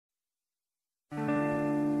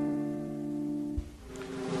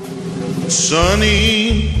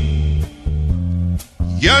Sunny,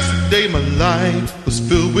 yesterday my life was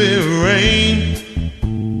filled with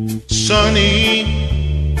rain. Sunny,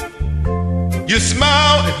 you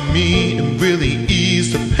smiled at me and really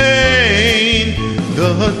eased the pain.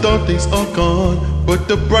 The dark days are gone, but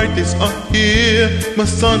the bright days are here. My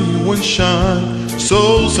sunny one shine,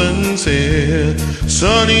 so sincere.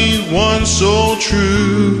 Sunny one, so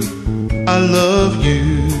true, I love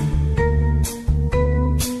you.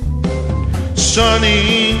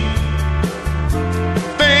 Sunny,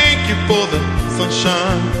 thank you for the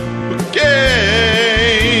sunshine.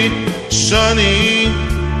 Okay, Sunny,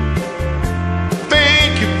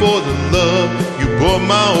 thank you for the love you brought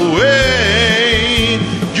my way.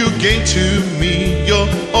 You gave to me your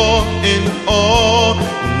all in all.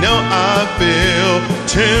 Now I feel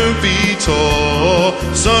 10 feet tall.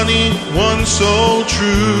 Sunny one, so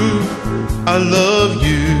true, I love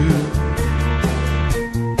you.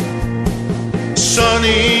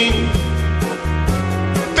 Sunny,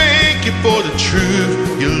 thank you for the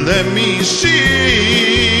truth you let me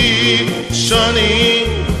see. Sunny,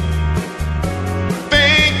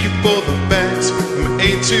 thank you for the facts from A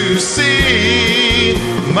to Z.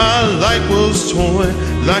 My life was torn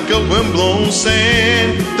like a windblown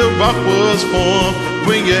sand. The rock was formed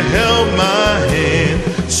when you held my hand.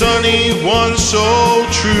 Sunny one, so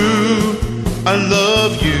true, I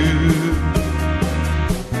love you.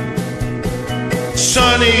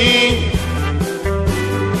 Sunny,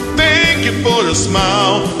 thank you for the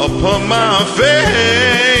smile upon my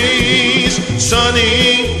face.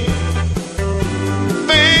 Sunny,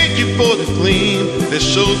 thank you for the gleam that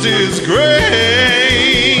shows its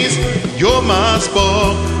grace. You're my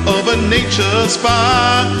spark of a nature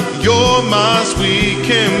spy. You're my sweet,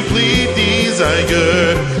 complete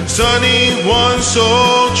desire. Sunny one,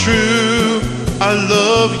 so true, I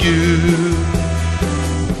love you.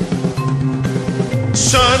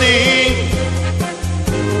 Sunny,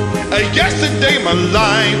 yesterday my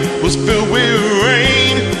life was filled with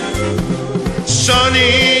rain.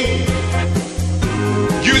 Sunny,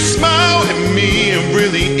 you smiled at me and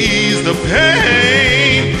really eased the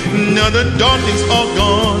pain. Now the dark days are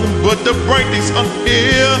gone, but the bright days are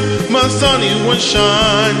here. My sunny one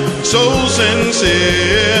shine, so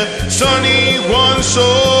sincere. Sunny one,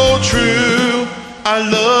 so true, I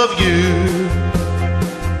love you.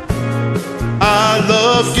 I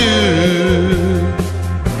love you,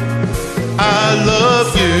 I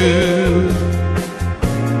love you,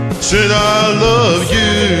 said I love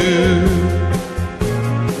you,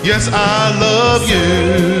 yes I love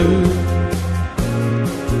you,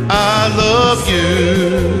 I love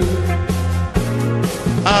you,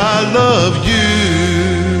 I love